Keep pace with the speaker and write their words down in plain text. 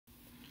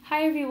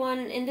Hi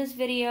everyone, in this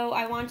video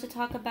I want to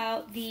talk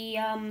about the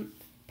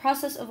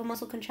process of a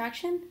muscle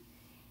contraction.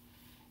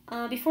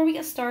 Before we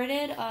get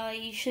started,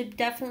 you should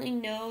definitely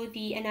know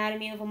the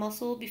anatomy of a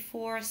muscle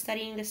before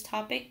studying this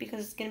topic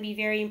because it's going to be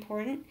very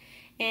important.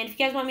 And if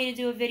you guys want me to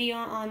do a video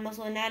on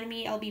muscle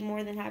anatomy, I'll be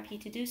more than happy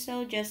to do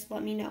so, just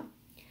let me know.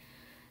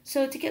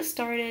 So to get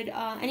started,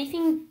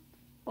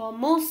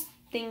 most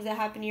things that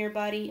happen in your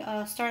body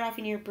start off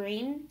in your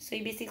brain. So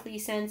you basically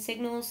send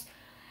signals.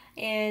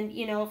 And,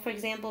 for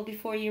example,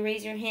 before you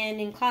raise your hand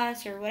in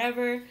class or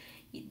whatever,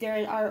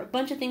 there are a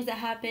bunch of things that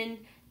happen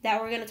that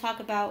we're going to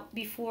talk about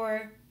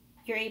before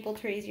you're able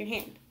to raise your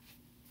hand.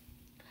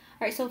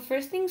 Alright, so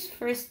first things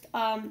first,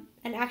 an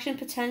action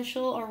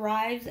potential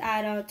arrives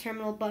at a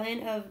terminal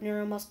button of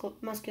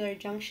neuromuscular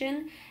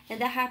junction, and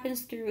that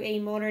happens through a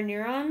motor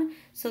neuron.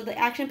 So the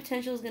action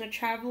potential is going to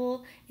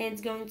travel and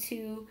it's going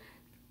to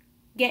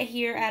get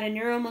here at a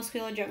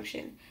neuromuscular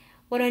junction.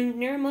 What a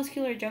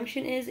neuromuscular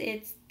junction is,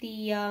 it's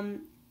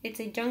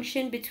a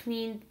junction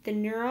between the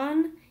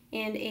neuron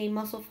and a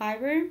muscle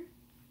fiber,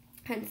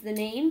 hence the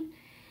name.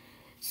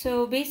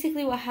 So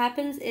basically what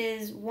happens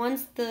is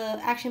once the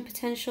action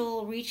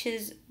potential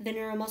reaches the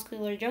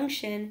neuromuscular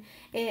junction,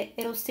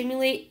 it'll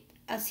stimulate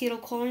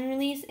acetylcholine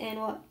release. And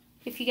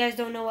if you guys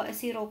don't know what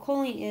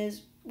acetylcholine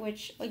is,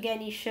 which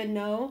again you should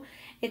know,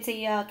 it's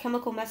a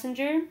chemical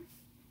messenger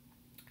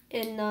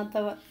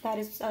that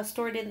is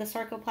stored in the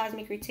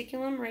sarcoplasmic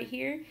reticulum right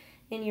here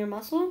in your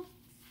muscle.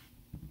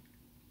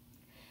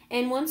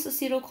 And once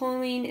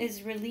acetylcholine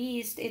is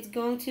released, it's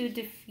going to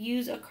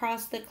diffuse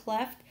across the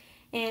cleft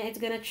and it's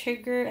going to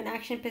trigger an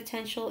action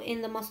potential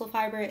in the muscle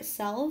fiber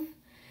itself.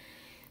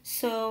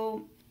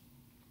 So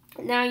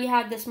now you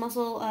have this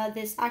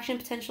this action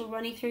potential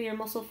running through your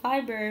muscle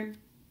fiber,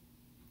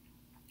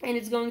 and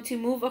it's going to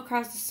move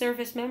across the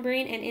surface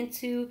membrane and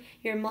into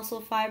your muscle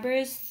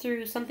fibers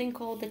through something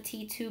called the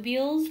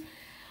T-tubules.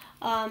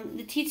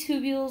 The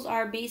T-tubules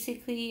are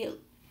basically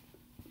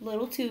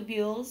little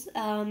tubules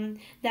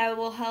that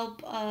will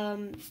help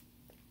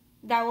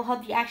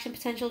the action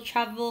potential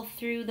travel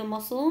through the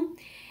muscle,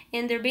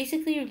 and they're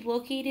basically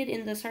located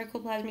in the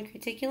sarcoplasmic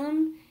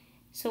reticulum,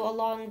 so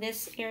along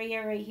this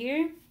area right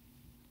here.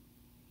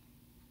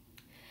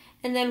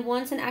 And then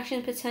once an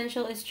action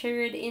potential is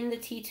triggered in the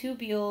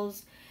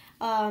T-tubules,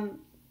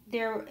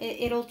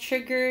 it'll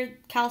trigger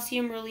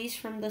calcium release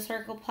from the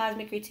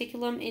sarcoplasmic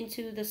reticulum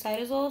into the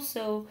cytosol.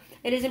 So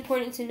it is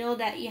important to know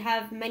that you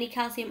have many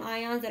calcium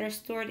ions that are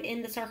stored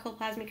in the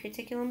sarcoplasmic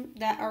reticulum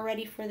that are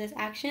ready for this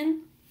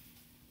action.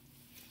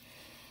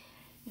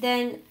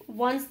 Then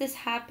once this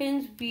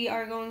happens, we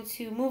are going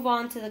to move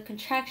on to the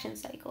contraction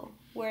cycle,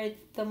 where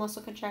the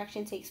muscle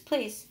contraction takes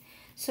place.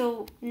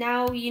 So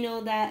now you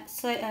know that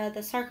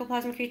the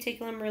sarcoplasmic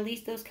reticulum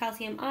released those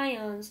calcium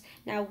ions.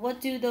 Now what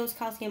do those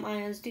calcium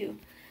ions do?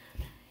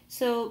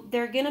 So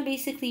they're going to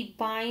basically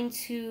bind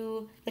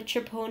to the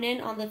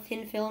troponin on the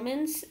thin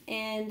filaments.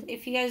 And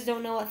if you guys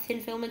don't know what thin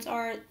filaments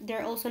are,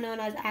 they're also known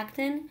as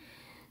actin.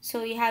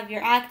 So you have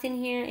your actin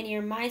here and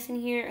your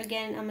myosin here.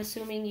 Again, I'm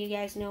assuming you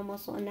guys know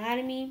muscle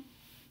anatomy.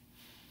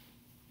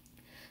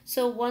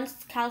 So once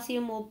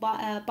calcium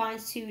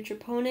binds to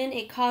troponin,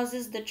 it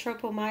causes the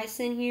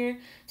tropomyosin here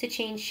to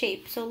change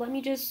shape. So let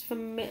me just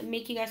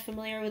make you guys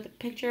familiar with the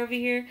picture over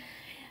here.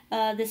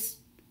 This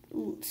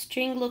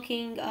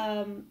string-looking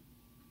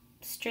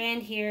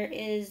strand here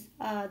is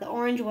the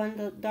orange one.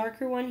 The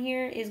darker one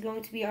here is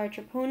going to be our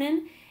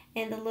troponin,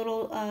 and the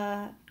little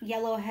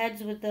yellow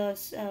heads with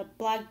the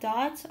black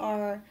dots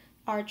are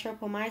our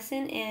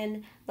tropomyosin,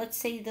 and let's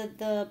say that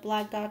the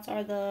black dots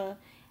are the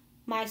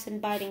myosin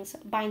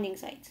binding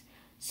sites.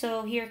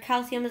 So here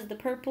calcium is the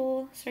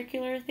purple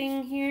circular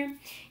thing here.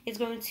 It's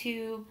going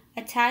to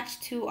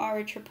attach to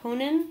our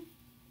troponin,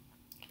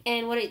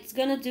 and what it's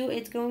going to do,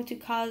 it's going to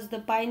cause the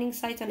binding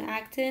sites on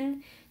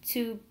actin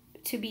to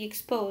be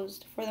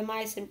exposed for the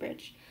myosin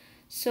bridge.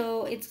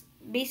 So it's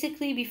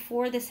basically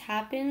before this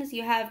happens,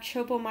 you have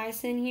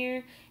tropomyosin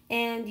here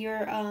and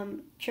your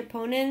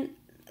troponin.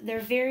 They're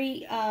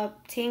very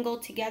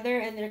tangled together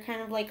and they're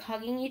kind of like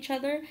hugging each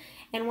other.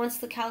 And once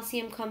the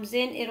calcium comes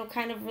in, it'll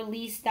kind of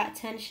release that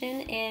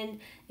tension and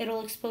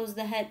it'll expose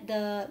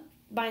the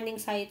binding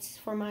sites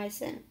for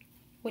myosin,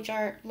 which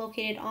are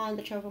located on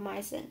the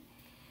tropomyosin.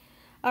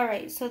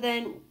 Alright, so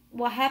then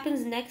what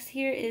happens next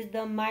here is the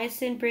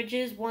myosin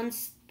bridges.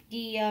 Once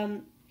the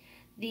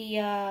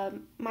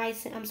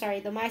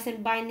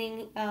myosin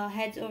binding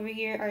heads over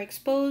here are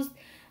exposed,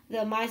 the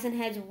myosin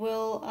heads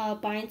will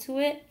bind to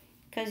it,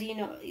 because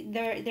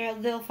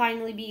they'll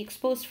finally be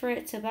exposed for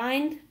it to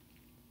bind.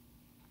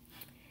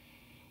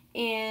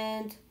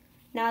 And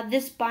now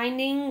this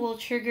binding will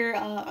trigger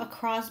the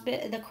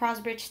cross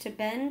bridge to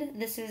bend.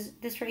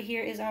 This right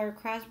here is our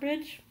cross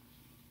bridge.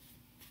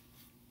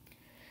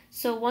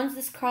 So once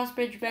this cross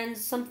bridge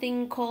bends,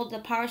 something called the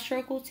power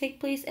stroke will take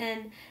place,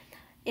 and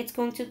it's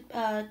going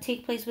to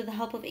take place with the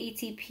help of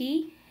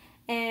ATP.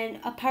 And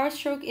a power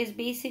stroke is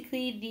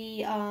basically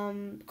the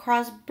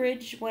cross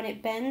bridge. When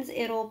it bends,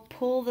 it'll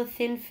pull the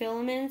thin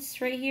filaments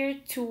right here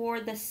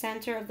toward the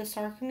center of the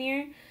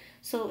sarcomere.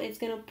 So it's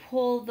going to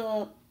pull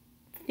the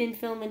thin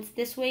filaments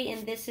this way,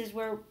 and this is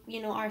where,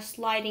 you know, our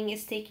sliding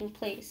is taking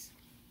place.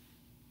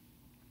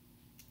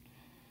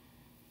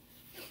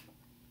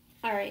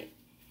 Alright.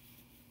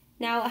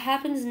 Now what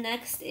happens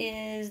next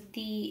is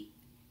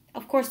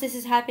of course this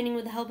is happening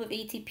with the help of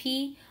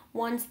ATP.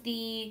 Once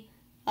the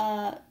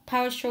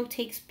power stroke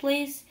takes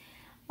place,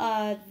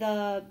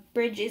 the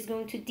bridge is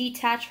going to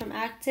detach from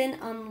actin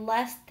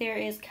unless there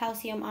is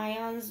calcium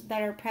ions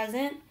that are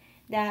present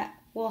that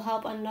will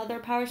help another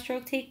power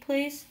stroke take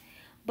place.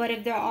 But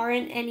if there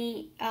aren't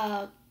any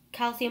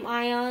calcium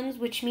ions,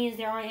 which means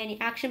there aren't any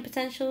action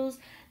potentials,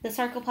 the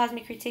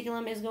sarcoplasmic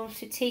reticulum is going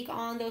to take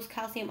on those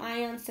calcium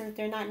ions since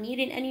they're not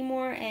needed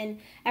anymore, and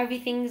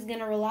everything's going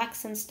to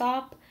relax and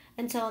stop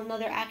until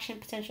another action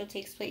potential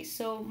takes place.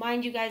 So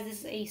mind you guys, this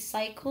is a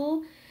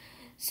cycle.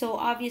 So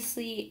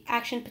obviously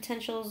action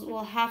potentials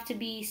will have to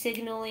be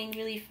signaling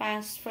really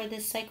fast for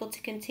this cycle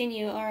to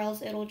continue, or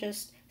else it'll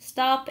just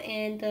stop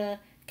and the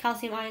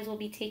calcium ions will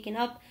be taken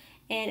up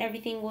and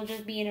everything will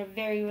just be in a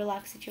very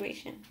relaxed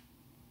situation.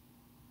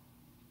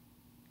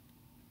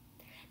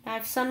 Now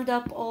I've summed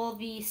up all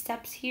the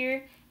steps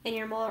here, and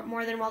you're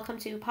more than welcome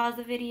to pause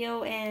the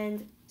video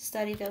and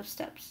study those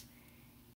steps.